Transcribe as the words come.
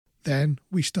then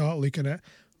we start looking at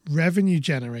revenue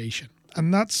generation.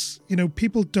 And that's,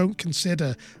 people don't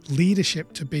consider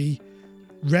leadership to be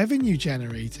revenue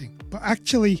generating, but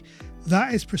actually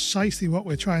that is precisely what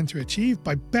we're trying to achieve.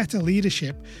 By better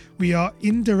leadership, we are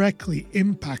indirectly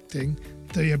impacting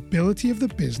the ability of the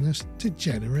business to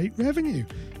generate revenue.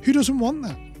 Who doesn't want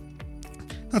that?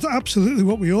 That's absolutely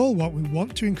what we all want. We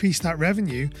want to increase that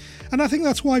revenue. And I think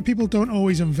that's why people don't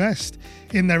always invest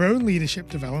in their own leadership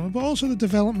development, but also the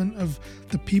development of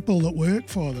the people that work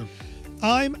for them.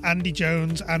 I'm Andy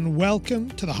Jones, and welcome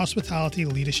to the Hospitality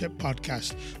Leadership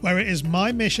Podcast, where it is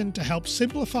my mission to help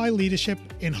simplify leadership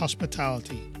in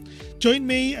hospitality. Join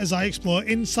me as I explore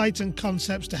insights and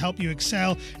concepts to help you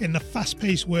excel in the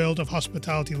fast-paced world of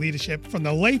hospitality leadership, from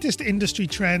the latest industry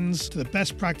trends to the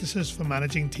best practices for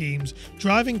managing teams,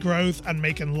 driving growth and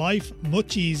making life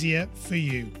much easier for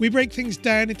you. We break things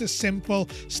down into simple,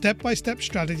 step-by-step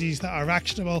strategies that are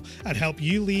actionable and help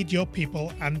you lead your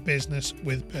people and business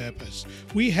with purpose.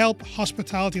 We help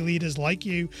hospitality leaders like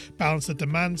you balance the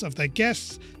demands of their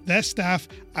guests, their staff,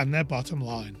 and their bottom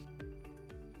line.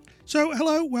 So,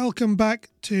 hello, welcome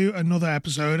back to another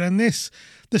episode, and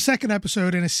the second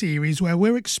episode in a series where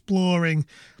we're exploring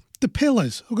the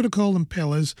pillars, I'm going to call them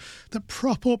pillars, that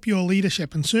prop up your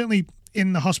leadership. And certainly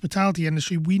in the hospitality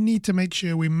industry, we need to make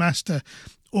sure we master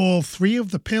all three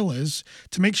of the pillars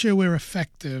to make sure we're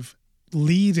effective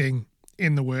leading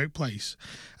in the workplace.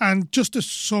 And just to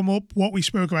sum up what we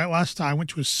spoke about last time,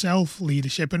 which was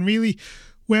self-leadership, and really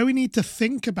where we need to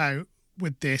think about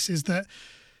with this is that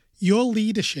your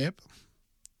leadership,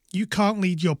 you can't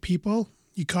lead your people,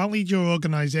 you can't lead your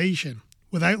organization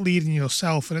without leading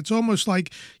yourself. And it's almost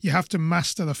like you have to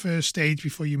master the first stage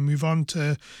before you move on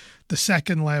to the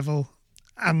second level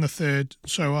and the third,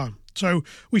 so on. So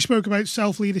we spoke about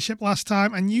self-leadership last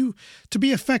time, and to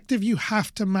be effective, you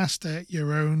have to master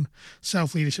your own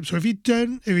self-leadership. So if you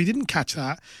didn't catch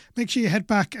that, make sure you head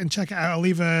back and check it out. I'll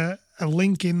leave a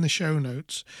link in the show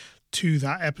notes to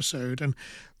that episode. And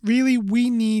really,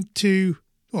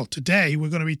 today we're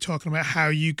going to be talking about how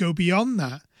you go beyond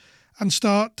that and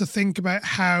start to think about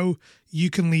how you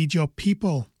can lead your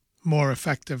people more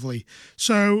effectively.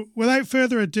 So without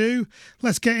further ado,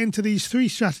 let's get into these three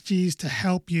strategies to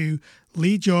help you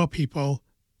lead your people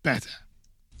better.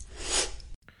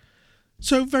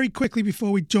 So very quickly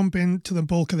before we jump into the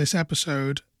bulk of this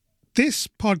episode, this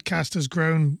podcast has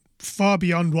grown far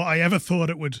beyond what I ever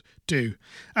thought it would do.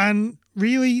 And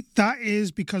really, that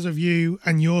is because of you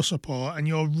and your support, and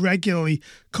you're regularly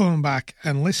coming back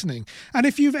and listening. And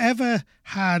if you've ever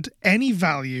had any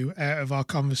value out of our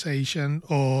conversation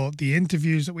or the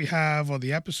interviews that we have or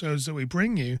the episodes that we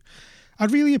bring you,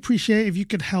 I'd really appreciate if you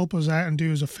could help us out and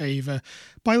do us a favor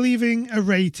by leaving a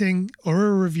rating or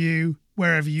a review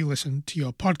wherever you listen to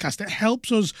your podcast. It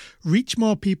helps us reach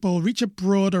more people, reach a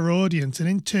broader audience, and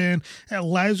in turn, it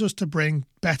allows us to bring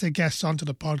better guests onto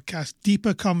the podcast,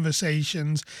 deeper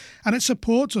conversations, and it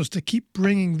supports us to keep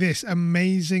bringing this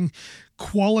amazing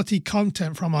quality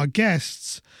content from our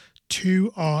guests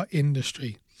to our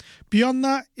industry. Beyond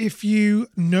that, if you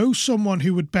know someone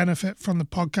who would benefit from the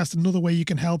podcast, another way you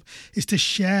can help is to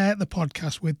share the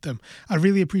podcast with them. I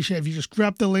really appreciate if you just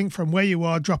grab the link from where you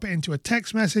are, drop it into a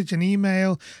text message, an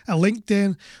email, a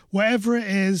LinkedIn, whatever it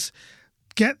is.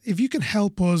 If you can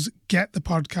help us get the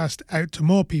podcast out to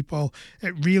more people,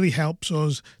 it really helps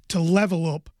us to level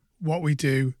up what we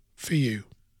do for you.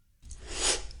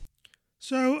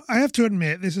 So I have to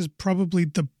admit, this is probably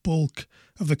the bulk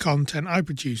of the content I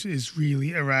produce is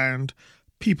really around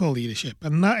people leadership.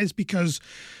 And that is because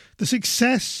the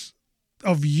success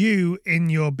of you in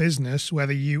your business,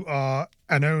 whether you are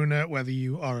an owner, whether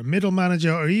you are a middle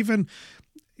manager, or even,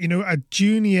 a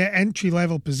junior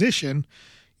entry-level position,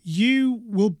 you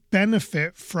will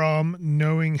benefit from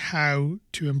knowing how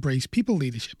to embrace people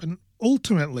leadership. And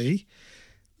ultimately,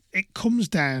 it comes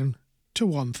down to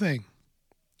one thing: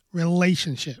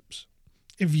 relationships.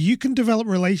 If you can develop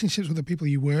relationships with the people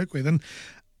you work with, and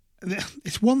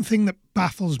it's one thing that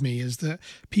baffles me is that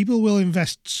people will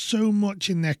invest so much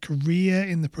in their career,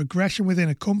 in the progression within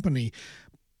a company,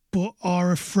 but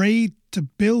are afraid to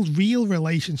build real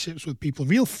relationships with people,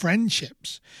 real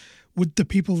friendships with the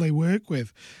people they work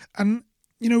with. And,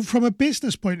 from a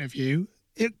business point of view,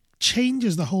 it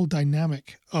changes the whole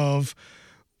dynamic of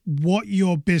what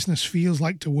your business feels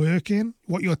like to work in,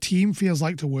 what your team feels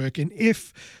like to work in,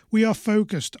 if we are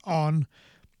focused on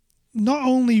not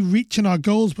only reaching our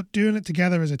goals, but doing it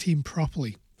together as a team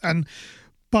properly. And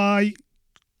by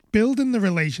building the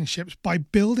relationships, by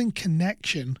building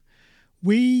connection,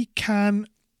 we can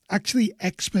actually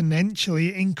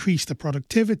exponentially increase the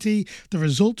productivity, the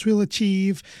results we'll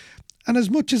achieve, And as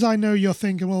much as I know you're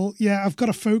thinking, well, yeah, I've got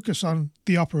to focus on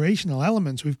the operational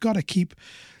elements. We've got to keep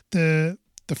the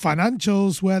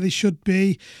financials where they should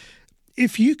be.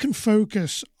 If you can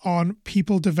focus on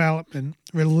people development,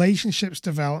 relationships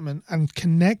development, and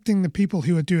connecting the people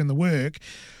who are doing the work,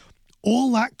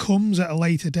 all that comes at a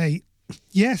later date.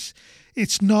 Yes,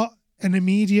 it's not an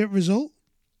immediate result,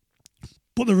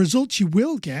 but the results you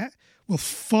will get will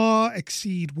far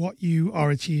exceed what you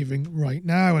are achieving right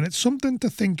now. And it's something to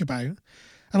think about.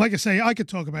 And like I say, I could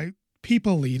talk about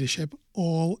people leadership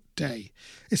all day.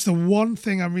 It's the one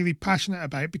thing I'm really passionate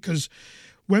about, because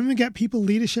when we get people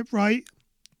leadership right,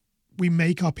 we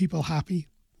make our people happy.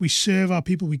 We serve our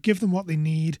people. We give them what they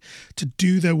need to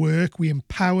do their work. We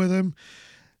empower them.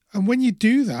 And when you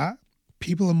do that,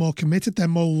 people are more committed. They're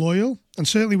more loyal. And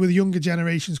certainly with younger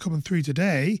generations coming through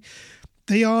today,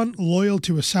 they aren't loyal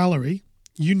to a salary.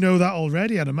 You know that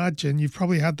already, I'd imagine. You've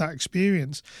probably had that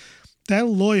experience. They're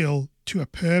loyal to a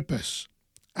purpose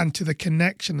and to the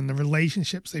connection and the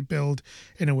relationships they build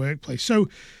in a workplace. So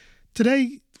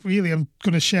today, really, I'm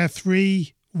going to share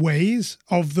 3 ways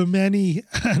of the many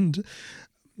and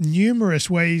numerous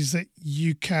ways that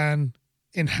you can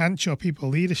enhance your people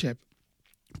leadership.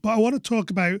 But I want to talk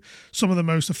about some of the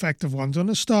most effective ones. I'm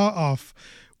going to start off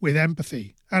with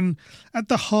empathy. And at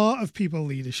the heart of people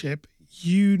leadership,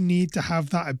 you need to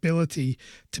have that ability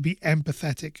to be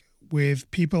empathetic with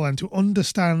people and to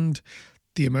understand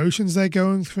the emotions they're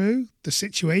going through, the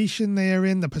situation they are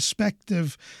in, the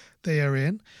perspective they are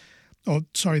in,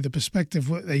 the perspective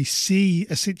what they see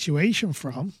a situation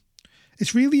from.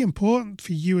 It's really important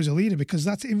for you as a leader, because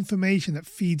that's information that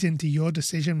feeds into your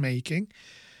decision making.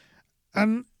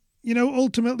 And,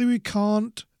 ultimately we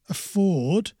can't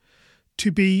afford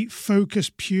to be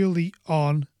focused purely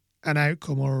on an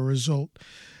outcome or a result,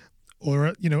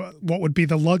 or, what would be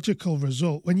the logical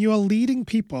result. When you are leading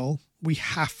people, we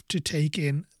have to take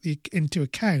into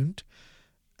account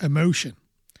emotion.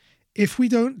 If we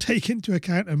don't take into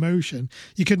account emotion,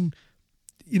 you can,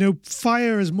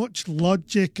 fire as much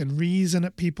logic and reason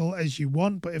at people as you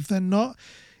want, but if they're not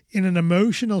in an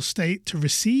emotional state to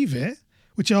receive it,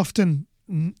 which often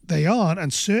they aren't,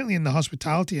 and certainly in the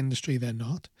hospitality industry they're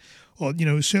not, or,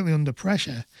 certainly under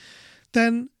pressure,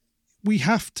 then we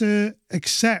have to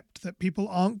accept that people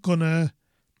aren't going to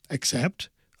accept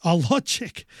our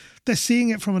logic. They're seeing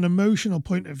it from an emotional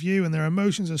point of view, and their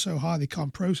emotions are so high they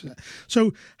can't process it.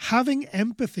 So having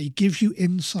empathy gives you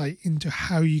insight into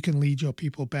how you can lead your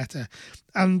people better.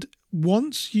 And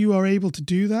once you are able to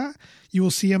do that, you will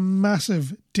see a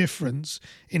massive difference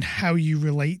in how you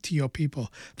relate to your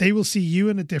people. They will see you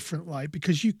in a different light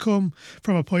because you come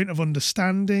from a point of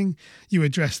understanding. You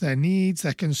address their needs,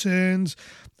 their concerns,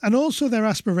 and also their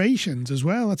aspirations as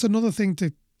well. That's another thing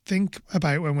to think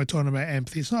about when we're talking about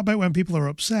empathy. It's not about when people are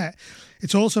upset.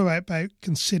 It's also about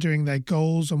considering their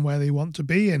goals and where they want to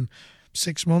be in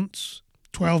 6 months,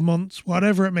 12 months,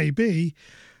 whatever it may be.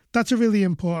 That's a really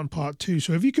important part too.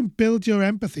 So if you can build your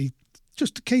empathy,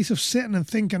 just a case of sitting and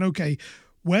thinking, okay,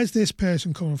 where's this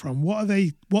person coming from? What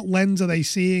lens are they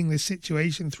seeing this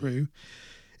situation through?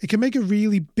 It can make a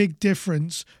really big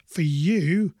difference for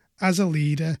you as a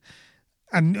leader,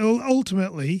 and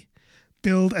ultimately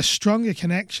build a stronger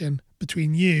connection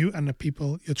between you and the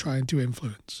people you're trying to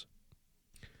influence.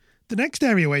 The next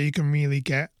area where you can really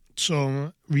get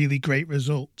some really great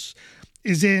results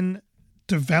is in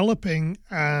developing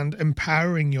and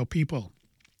empowering your people.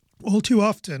 All too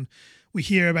often, we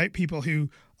hear about people who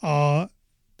are,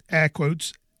 air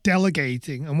quotes,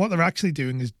 delegating, and what they're actually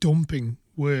doing is dumping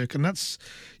work. And that's,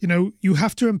 you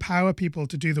have to empower people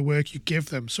to do the work you give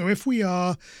them. So if we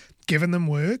are giving them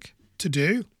work to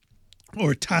do,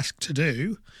 or a task to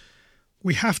do,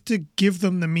 we have to give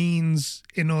them the means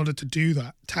in order to do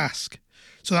that task.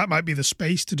 So that might be the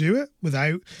space to do it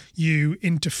without you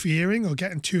interfering or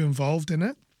getting too involved in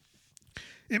it.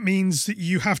 It means that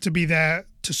you have to be there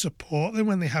to support them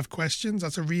when they have questions.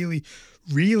 That's a really,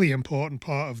 really important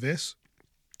part of this.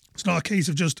 It's not a case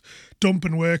of just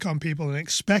dumping work on people and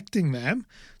expecting them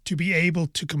to be able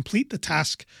to complete the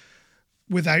task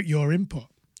without your input.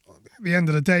 At the end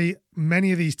of the day,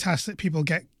 many of these tasks that people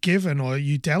get given or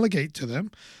you delegate to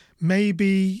them may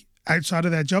be outside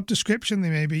of their job description. They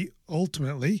may be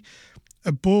ultimately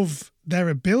above their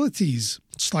abilities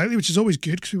slightly, which is always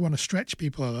good because we want to stretch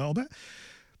people a little bit.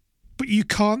 But you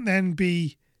can't then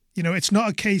be, it's not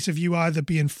a case of you either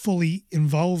being fully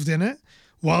involved in it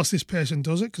whilst this person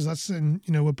does it, because that's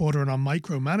we're bordering on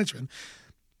micromanagement.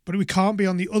 But we can't be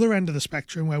on the other end of the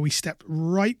spectrum where we step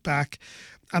right back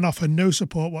and offer no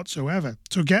support whatsoever.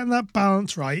 So getting that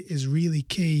balance right is really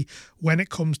key when it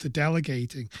comes to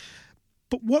delegating.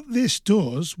 But what this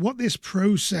does, what this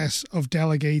process of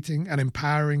delegating and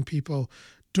empowering people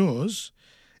does,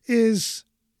 is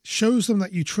shows them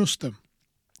that you trust them.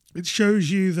 It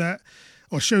shows you that,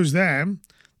 or shows them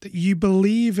that you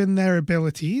believe in their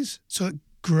abilities, so it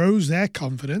grows their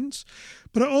confidence.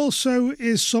 But it also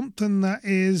is something that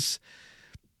is,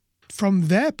 from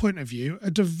their point of view,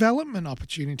 a development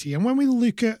opportunity. And when we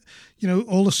look at,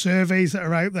 all the surveys that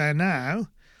are out there now,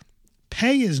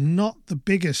 pay is not the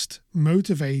biggest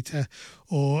motivator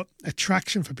or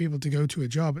attraction for people to go to a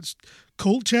job. It's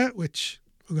culture, which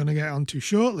we're going to get onto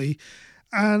shortly,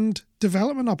 and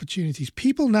development opportunities.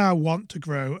 People now want to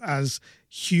grow as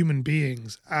human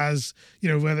beings, as,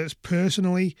 whether it's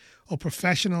personally or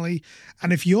professionally.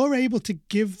 And if you're able to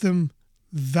give them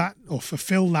that or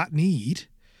fulfill that need,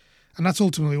 and that's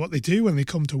ultimately what they do when they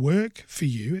come to work for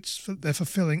you, they're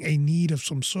fulfilling a need of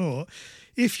some sort.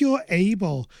 If you're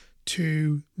able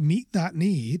to meet that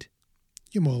need,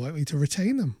 you're more likely to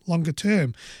retain them longer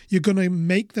term. You're going to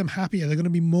make them happier. They're going to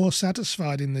be more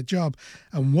satisfied in the job.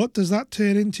 And what does that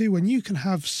turn into? When you can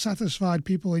have satisfied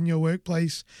people in your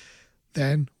workplace,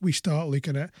 then we start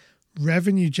looking at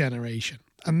revenue generation.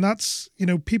 And that's,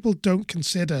 people don't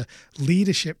consider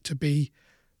leadership to be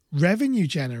revenue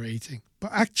generating.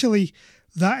 But actually,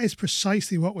 that is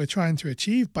precisely what we're trying to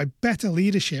achieve. By better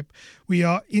leadership, we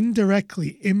are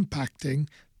indirectly impacting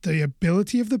the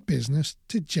ability of the business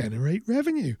to generate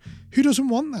revenue. Who doesn't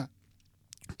want that?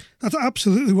 That's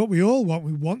absolutely what we all want.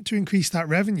 We want to increase that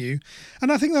revenue.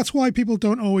 And I think that's why people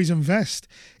don't always invest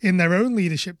in their own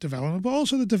leadership development, but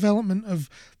also the development of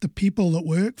the people that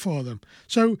work for them.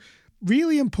 So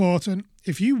really important,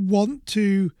 if you want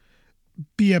to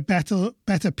be a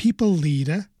better people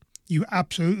leader, you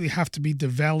absolutely have to be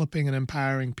developing and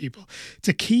empowering people. It's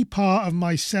a key part of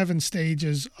my 7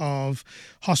 stages of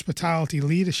hospitality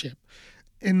leadership,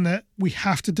 in that we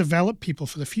have to develop people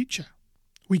for the future.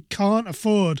 We can't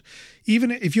afford,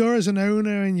 even if you're as an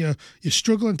owner and you're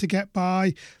struggling to get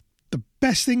by, the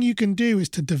best thing you can do is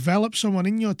to develop someone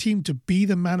in your team to be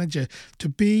the manager, to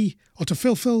be or to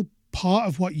fulfill part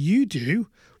of what you do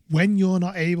when you're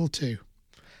not able to.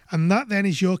 And that then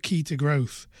is your key to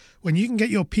growth. When you can get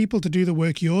your people to do the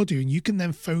work you're doing, you can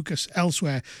then focus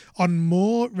elsewhere on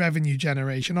more revenue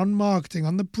generation, on marketing,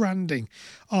 on the branding,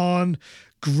 on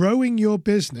growing your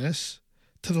business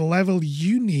to the level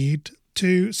you need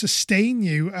to sustain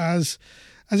you as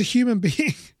a human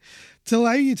being, to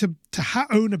allow you to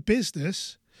own a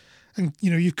business. And,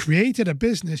 you've created a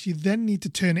business, you then need to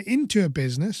turn it into a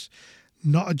business,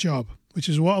 not a job, which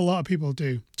is what a lot of people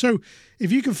do. So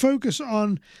if you can focus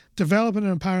on developing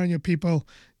and empowering your people,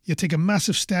 you take a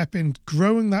massive step in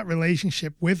growing that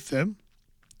relationship with them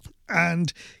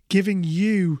and giving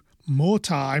you more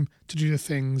time to do the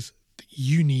things that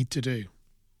you need to do.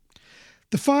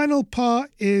 The final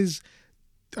part is,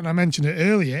 and I mentioned it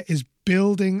earlier, is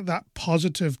building that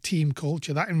positive team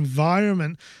culture, that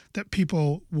environment that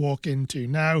people walk into.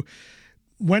 Now,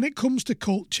 when it comes to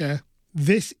culture,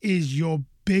 this is your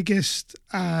biggest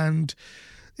and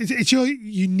it's your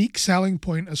unique selling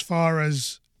point as far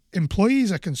as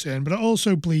employees are concerned, but it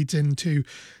also bleeds into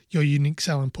your unique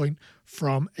selling point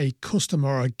from a customer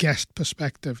or a guest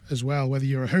perspective as well. Whether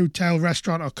you're a hotel,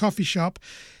 restaurant, or coffee shop,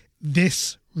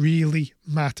 this really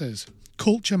matters.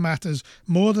 Culture matters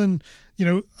more than,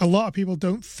 a lot of people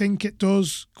don't think it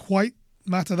does quite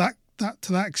matter that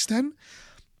to that extent.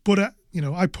 But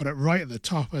I put it right at the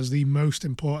top as the most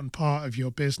important part of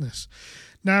your business.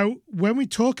 Now, when we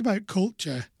talk about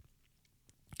culture,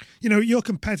 your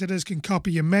competitors can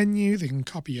copy your menu, they can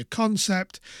copy your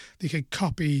concept, they can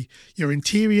copy your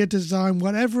interior design,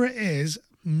 whatever it is,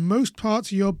 most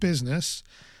parts of your business,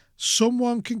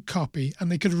 someone can copy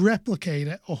and they could replicate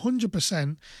it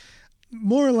 100%,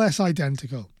 more or less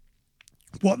identical.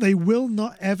 What they will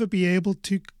not ever be able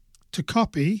to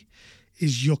copy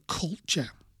is your culture.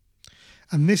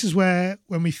 And this is where,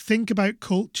 when we think about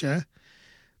culture,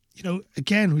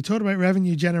 again, we talked about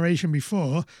revenue generation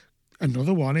before.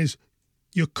 Another one is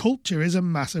your culture is a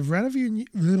massive revenue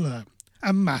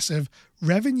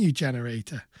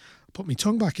generator. Put my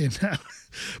tongue back in now.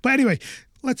 But anyway,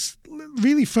 let's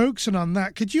really focusing on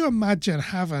that. Could you imagine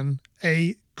having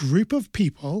a group of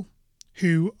people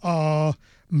who are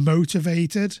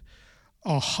motivated,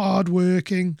 are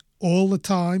hardworking all the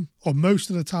time, or most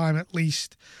of the time at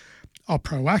least, are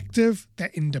proactive,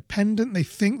 they're independent, they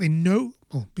think they know,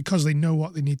 well, because they know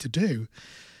what they need to do.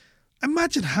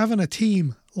 Imagine having a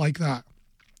team like that.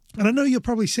 And I know you're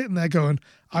probably sitting there going,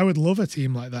 I would love a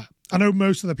team like that. I know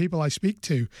most of the people I speak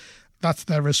to, that's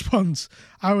their response.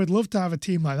 I would love to have a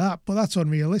team like that, but that's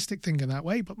unrealistic thinking that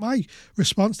way. But my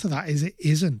response to that is it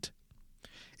isn't.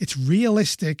 It's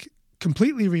realistic,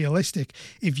 completely realistic,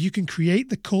 if you can create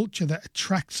the culture that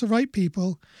attracts the right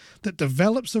people, that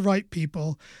develops the right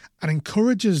people, and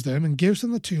encourages them and gives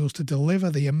them the tools to deliver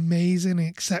the amazing,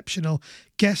 exceptional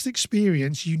guest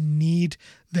experience you need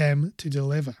them to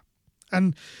deliver.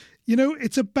 And,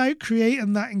 it's about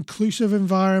creating that inclusive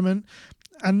environment.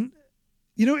 And,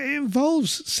 it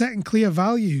involves setting clear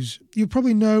values. You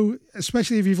probably know,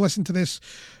 especially if you've listened to this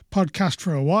podcast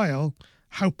for a while,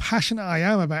 how passionate I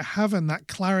am about having that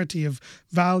clarity of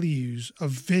values,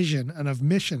 of vision, and of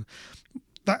mission.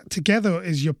 That together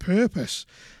is your purpose.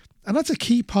 And that's a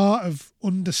key part of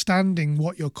understanding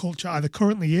what your culture either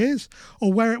currently is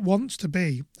or where it wants to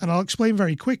be. And I'll explain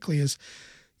very quickly is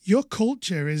your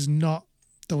culture is not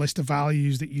the list of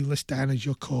values that you list down as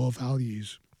your core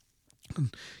values.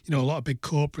 And, a lot of big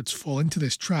corporates fall into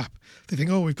this trap. They think,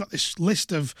 we've got this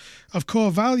list of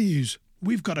core values.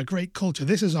 We've got a great culture.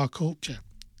 This is our culture.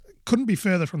 Couldn't be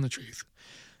further from the truth.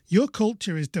 Your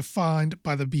culture is defined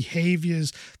by the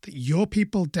behaviors that your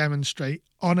people demonstrate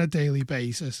on a daily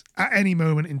basis at any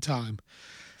moment in time.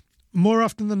 More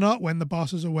often than not, when the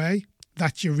boss is away,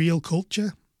 that's your real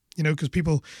culture, because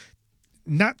people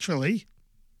naturally,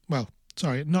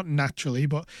 not naturally,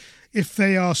 but if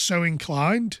they are so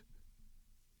inclined,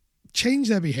 change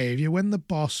their behavior when the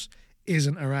boss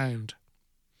isn't around.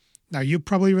 Now, you'll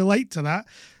probably relate to that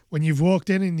when you've walked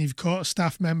in and you've caught a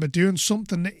staff member doing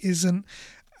something that isn't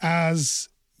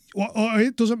or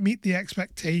it doesn't meet the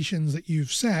expectations that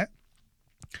you've set.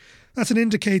 That's an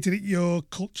indicator that your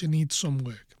culture needs some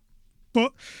work.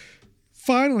 But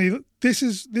finally, this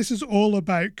is all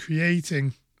about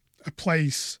creating a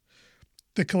place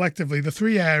that collectively, the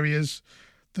three areas,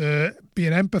 the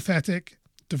being empathetic,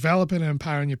 developing and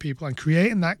empowering your people, and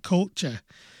creating that culture.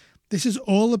 This is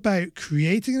all about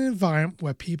creating an environment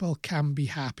where people can be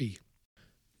happy.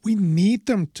 We need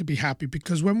them to be happy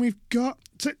because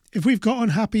if we've got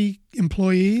unhappy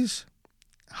employees,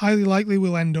 highly likely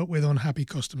we'll end up with unhappy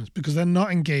customers because they're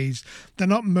not engaged. They're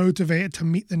not motivated to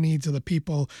meet the needs of the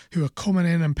people who are coming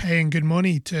in and paying good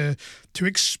money to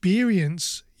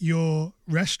experience your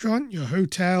restaurant, your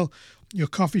hotel, your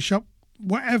coffee shop,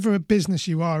 whatever business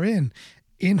you are in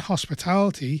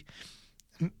hospitality.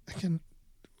 And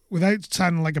without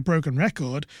sounding like a broken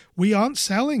record, we aren't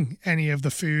selling any of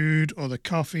the food or the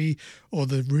coffee or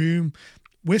the room.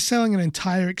 We're selling an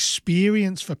entire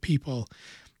experience for people.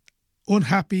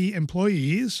 Unhappy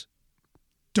employees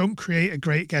don't create a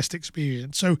great guest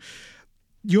experience. So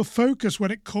your focus when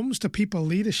it comes to people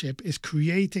leadership is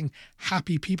creating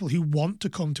happy people who want to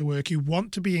come to work, who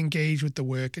want to be engaged with the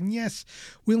work. And yes,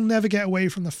 we'll never get away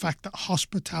from the fact that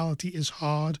hospitality is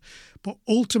hard. But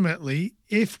ultimately,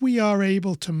 if we are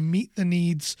able to meet the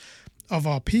needs of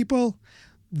our people,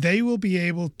 they will be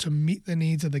able to meet the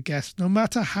needs of the guests. No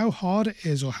matter how hard it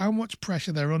is or how much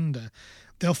pressure they're under,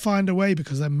 they'll find a way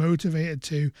because they're motivated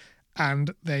to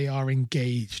and they are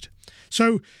engaged.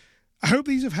 So I hope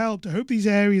these have helped. I hope these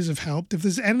areas have helped. If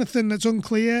there's anything that's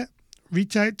unclear,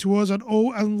 reach out to us. I'd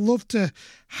love to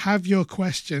have your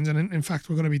questions. And in fact,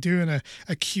 we're going to be doing a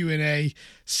Q&A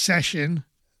session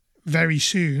very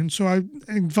soon. So I'm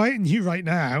inviting you right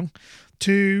now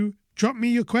to drop me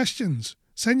your questions.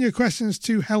 Send your questions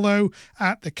to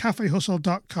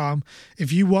hello@thecafehustle.com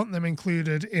if you want them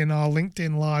included in our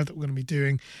LinkedIn Live that we're going to be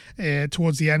doing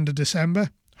towards the end of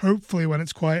December. Hopefully when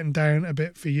it's quieting down a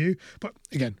bit for you. But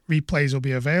again, replays will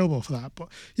be available for that. But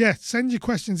yeah, send your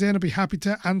questions in. I'll be happy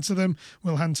to answer them.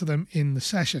 We'll answer them in the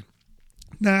session.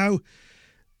 Now,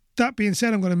 that being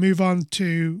said, I'm going to move on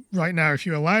to right now, if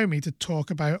you allow me, to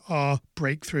talk about our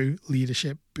Breakthrough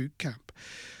Leadership Bootcamp.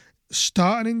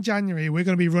 Starting in January, we're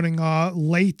going to be running our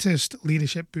latest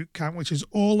leadership bootcamp, which is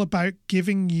all about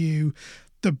giving you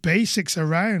the basics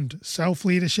around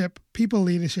self-leadership, people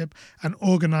leadership, and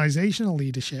organizational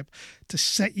leadership to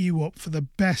set you up for the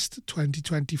best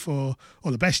 2024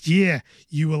 or the best year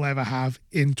you will ever have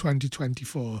in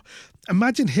 2024.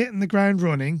 Imagine hitting the ground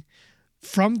running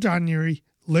from January,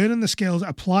 learning the skills,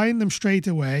 applying them straight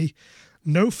away.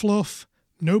 No fluff,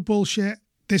 no bullshit.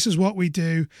 This is what we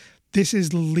do. This is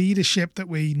the leadership that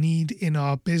we need in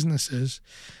our businesses.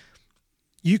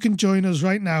 You can join us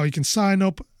right now. You can sign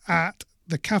up at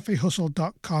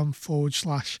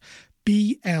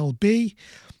thecafehustle.com/BLB.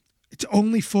 It's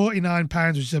only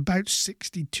 £49, which is about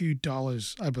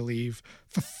 $62, I believe,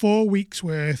 for 4 weeks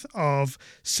worth of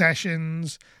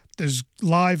sessions. There's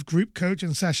live group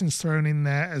coaching sessions thrown in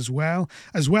there as well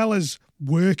as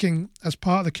working as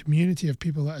part of the community of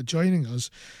people that are joining us.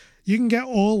 You can get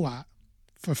all that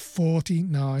for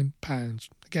 £49.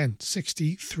 Again,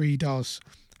 $63.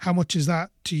 How much is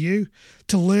that to you?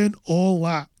 To learn all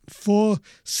that 4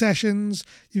 sessions.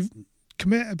 You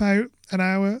commit about an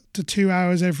hour to 2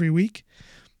 hours every week.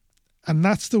 And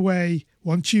that's the way,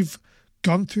 once you've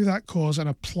gone through that course and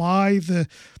apply the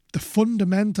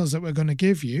fundamentals that we're going to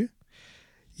give you,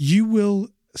 you will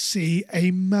see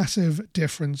a massive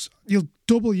difference. You'll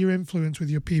double your influence with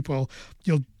your people.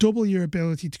 You'll double your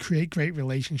ability to create great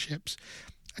relationships.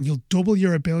 And you'll double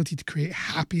your ability to create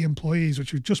happy employees,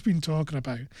 which we've just been talking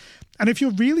about. And if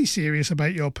you're really serious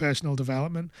about your personal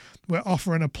development, we're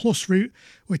offering a plus route,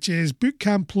 which is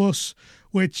Bootcamp Plus,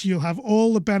 which you'll have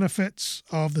all the benefits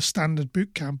of the standard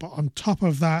bootcamp. But on top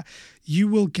of that, you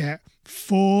will get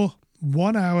 4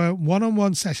 1-hour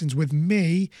one-on-one sessions with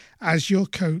me as your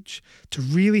coach to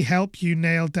really help you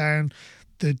nail down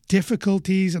the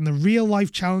difficulties and the real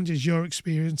life challenges you're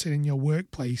experiencing in your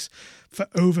workplace for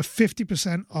over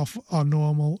 50% off our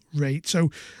normal rate.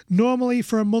 So normally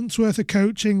for a month's worth of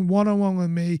coaching one-on-one with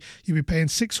me, you'll be paying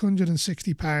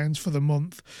 £660 for the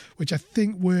month, which I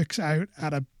think works out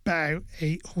at about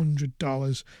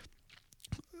 $800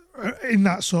 in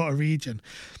that sort of region.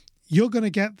 You're going to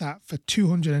get that for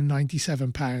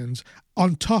 £297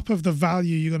 on top of the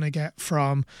value you're going to get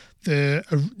from the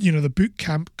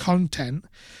bootcamp content.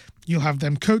 You'll have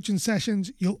them coaching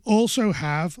sessions. You'll also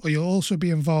be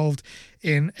involved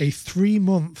in a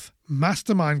 3-month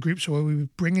mastermind group. So we'll be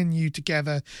bringing you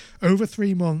together over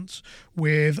 3 months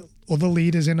with other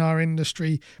leaders in our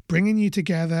industry, bringing you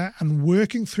together and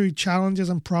working through challenges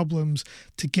and problems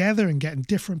together and getting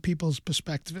different people's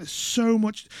perspective. There's so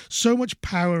much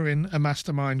power in a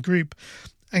mastermind group.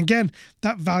 And again,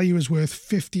 that value is worth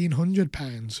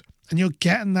 £1,500. And you're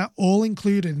getting that all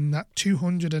included in that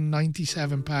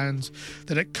 £297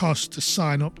 that it costs to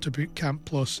sign up to Bootcamp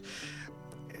Plus.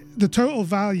 The total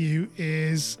value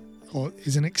is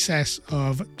in excess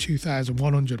of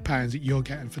 £2,100 that you're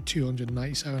getting for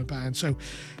 £297. So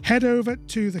head over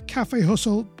to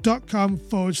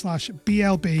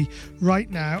thecafehustle.com/BLB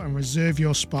right now and reserve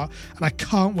your spot. And I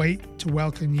can't wait to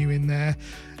welcome you in there.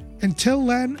 Until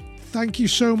then, thank you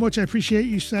so much. I appreciate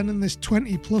you spending this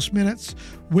 20 plus minutes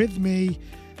with me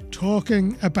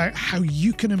talking about how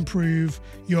you can improve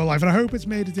your life. And I hope it's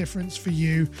made a difference for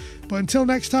you. But until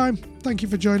next time, thank you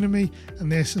for joining me.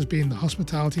 And this has been the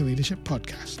Hospitality Leadership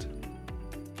Podcast.